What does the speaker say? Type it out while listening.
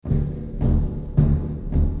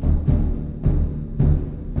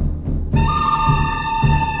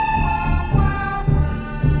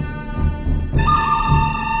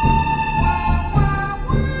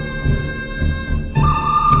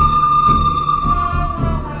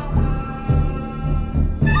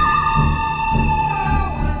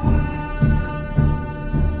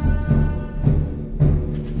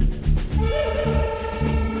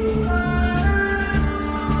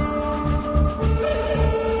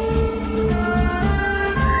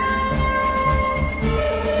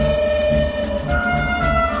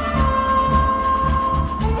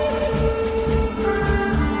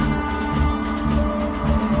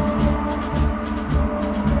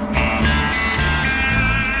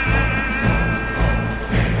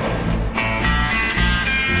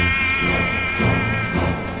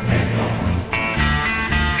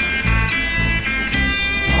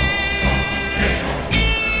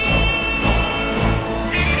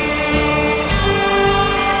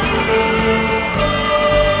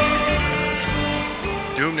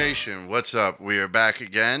Nation, what's up? We are back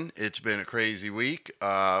again. It's been a crazy week,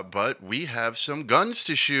 but we have some guns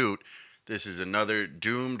to shoot. This is another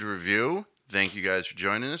Doomed review. Thank you guys for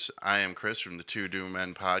joining us. I am Chris from the Two Doom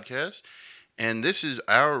Men podcast, and this is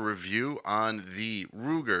our review on the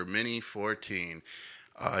Ruger Mini-14.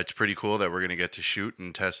 It's pretty cool that we're going to get to shoot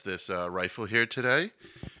and test this rifle here today.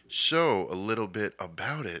 So, a little bit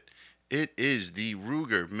about it. It is the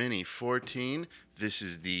Ruger Mini-14. This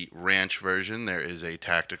is the ranch version. There is a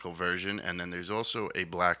tactical version, and then there's also a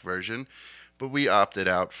black version. But we opted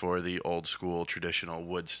out for the old school traditional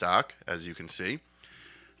wood stock, as you can see.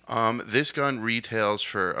 This gun retails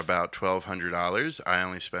for about $1,200. I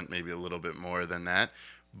only spent maybe a little bit more than that.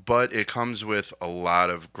 But it comes with a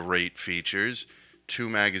lot of great features. 2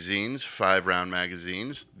 magazines, 5-round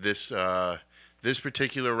magazines. This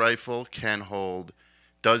particular rifle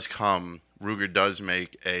Ruger does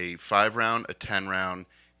make a 5-round, a 10-round,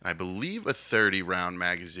 and I believe a 30-round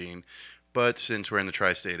magazine. But since we're in the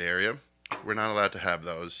tri-state area, we're not allowed to have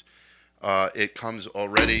those. It comes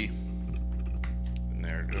already, and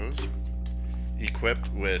there it goes,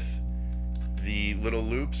 equipped with the little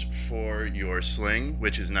loops for your sling,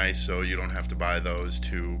 which is nice so you don't have to buy those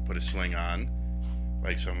to put a sling on,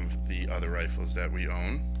 like some of the other rifles that we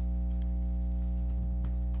own.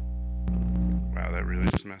 Wow, that really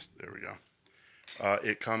just messed. There we go.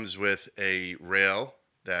 It comes with a rail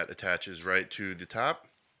that attaches right to the top.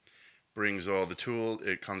 Brings all the tools.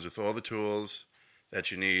 It comes with all the tools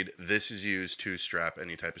that you need. This is used to strap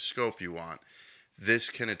any type of scope you want.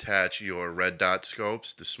 This can attach your red dot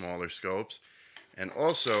scopes, the smaller scopes, and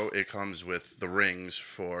also it comes with the rings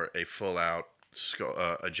for a full-out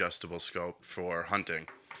adjustable scope for hunting.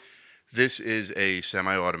 This is a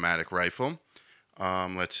semi-automatic rifle.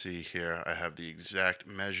 Let's see here. I have the exact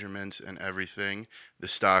measurements and everything. The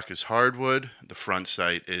stock is hardwood. The front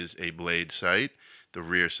sight is a blade sight. The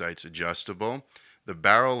rear sight's adjustable. The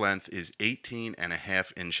barrel length is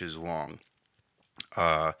 18.5 inches long.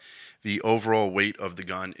 The overall weight of the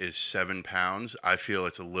gun is 7 pounds. I feel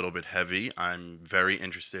it's a little bit heavy. I'm very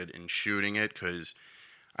interested in shooting it because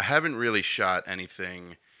I haven't really shot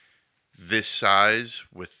anything this size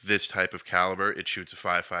with this type of caliber. It shoots a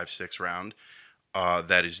 5.56 round.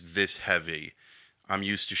 That is this heavy. I'm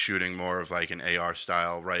used to shooting more of like an AR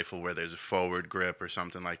style rifle where there's a forward grip or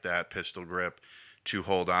something like that, pistol grip to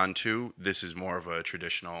hold on to. This is more of a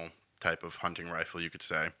traditional type of hunting rifle, you could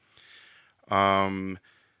say.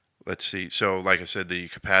 Let's see. So like I said, the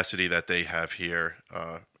capacity that they have here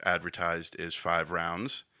advertised is 5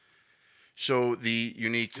 rounds. So the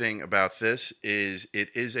unique thing about this is it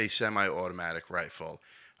is a semi-automatic rifle.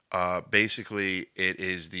 Basically, it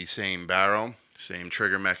is the same barrel, same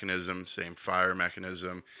trigger mechanism, same fire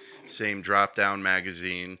mechanism, same drop-down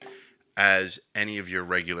magazine as any of your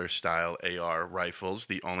regular style AR rifles.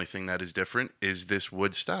 The only thing that is different is this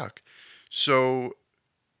wood stock. So,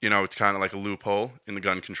 it's kind of like a loophole in the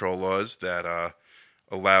gun control laws that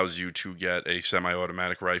allows you to get a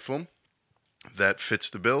semi-automatic rifle that fits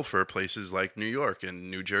the bill for places like New York and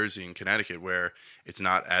New Jersey and Connecticut where it's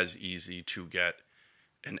not as easy to get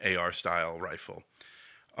an AR style rifle.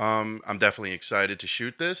 I'm definitely excited to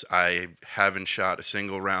shoot this. I haven't shot a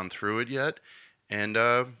single round through it yet, and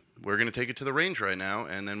we're going to take it to the range right now,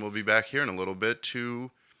 and then we'll be back here in a little bit to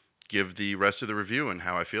give the rest of the review and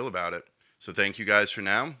how I feel about it. So thank you guys for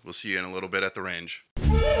now. We'll see you in a little bit at the range.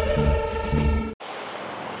 And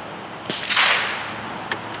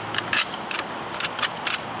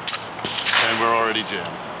we're already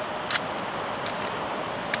jammed.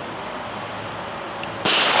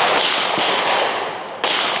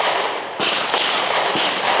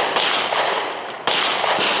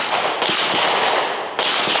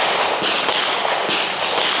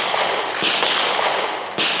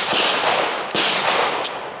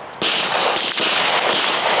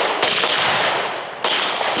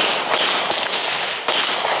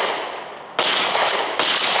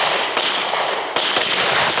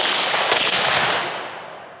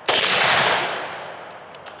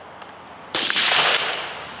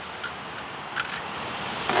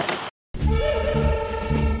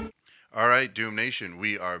 All right, Doom Nation,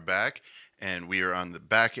 we are back, and we are on the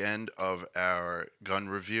back end of our gun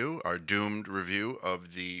review, our Doomed review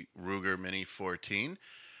of the Ruger Mini-14.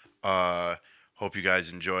 Hope you guys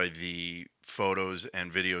enjoy the photos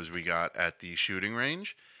and videos we got at the shooting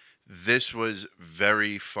range. This was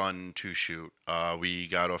very fun to shoot. We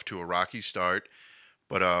got off to a rocky start,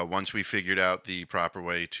 but once we figured out the proper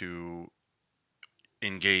way to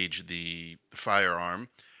engage the firearm,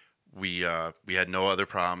 we had no other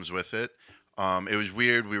problems with it. It was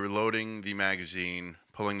weird. We were loading the magazine,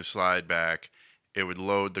 pulling the slide back. It would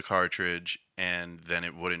load the cartridge, and then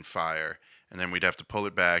it wouldn't fire. And then we'd have to pull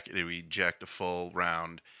it back. It would eject a full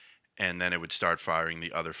round, and then it would start firing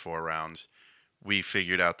the other 4 rounds. We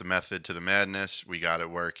figured out the method to the madness. We got it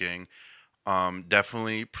working.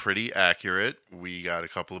 Definitely pretty accurate. We got a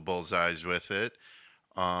couple of bullseyes with it.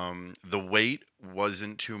 The weight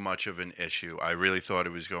wasn't too much of an issue. I really thought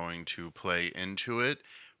it was going to play into it,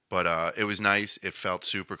 but it was nice. It felt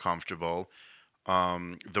super comfortable.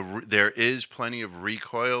 There is plenty of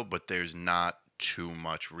recoil, but there's not too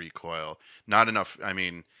much recoil. Not enough. I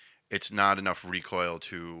mean, it's not enough recoil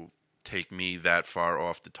to take me that far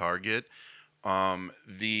off the target.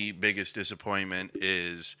 The biggest disappointment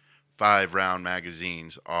is 5-round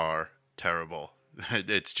magazines are terrible.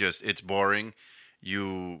 It's boring.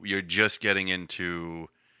 You're just getting into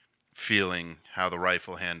feeling how the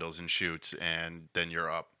rifle handles and shoots, and then you're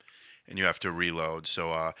up and you have to reload.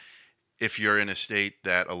 So if you're in a state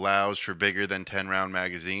that allows for bigger than 10-round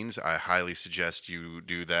magazines, I highly suggest you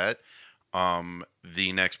do that.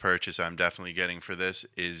 The next purchase I'm definitely getting for this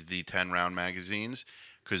is the 10-round magazines,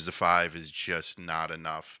 because the 5 is just not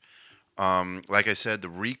enough. Like I said, the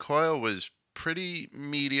recoil was pretty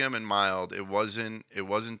medium and mild. It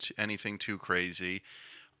wasn't anything too crazy.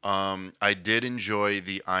 I did enjoy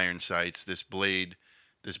the iron sights. This blade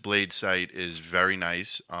sight is very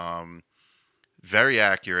nice. Very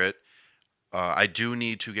accurate. I do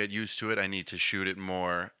need to get used to it. I need to shoot it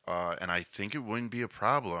more, and I think it wouldn't be a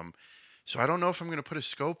problem. So I don't know if I'm going to put a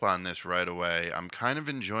scope on this right away. I'm kind of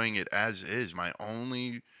enjoying it as is. My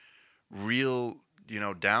only real,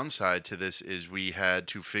 downside to this is we had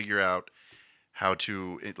to figure out how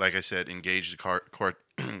to, like I said, engage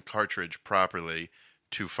the cartridge properly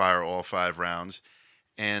to fire all 5 rounds.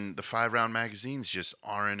 And the 5-round magazines just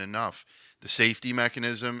aren't enough. The safety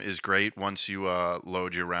mechanism is great. Once you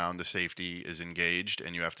load your round, the safety is engaged,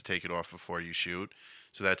 and you have to take it off before you shoot.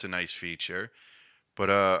 So that's a nice feature. But,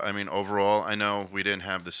 overall, I know we didn't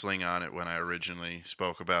have the sling on it when I originally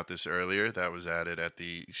spoke about this earlier. That was added at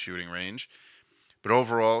the shooting range. But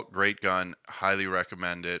overall, great gun. Highly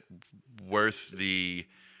recommend it. Worth the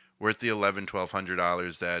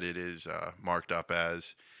 $1,100-$1,200 that it is marked up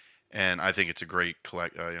as. And I think it's a great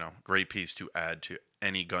great piece to add to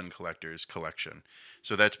any gun collector's collection.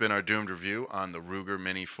 So that's been our doomed review on the Ruger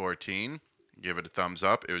Mini-14. Give it a thumbs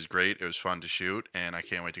up. It was great. It was fun to shoot, and I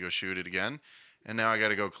can't wait to go shoot it again. And now I got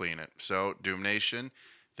to go clean it. So, Doom Nation,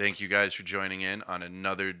 thank you guys for joining in on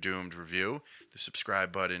another Doomed review. The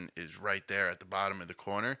subscribe button is right there at the bottom of the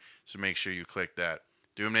corner, so make sure you click that.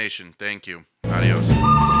 Doom Nation, thank you.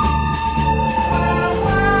 Adios.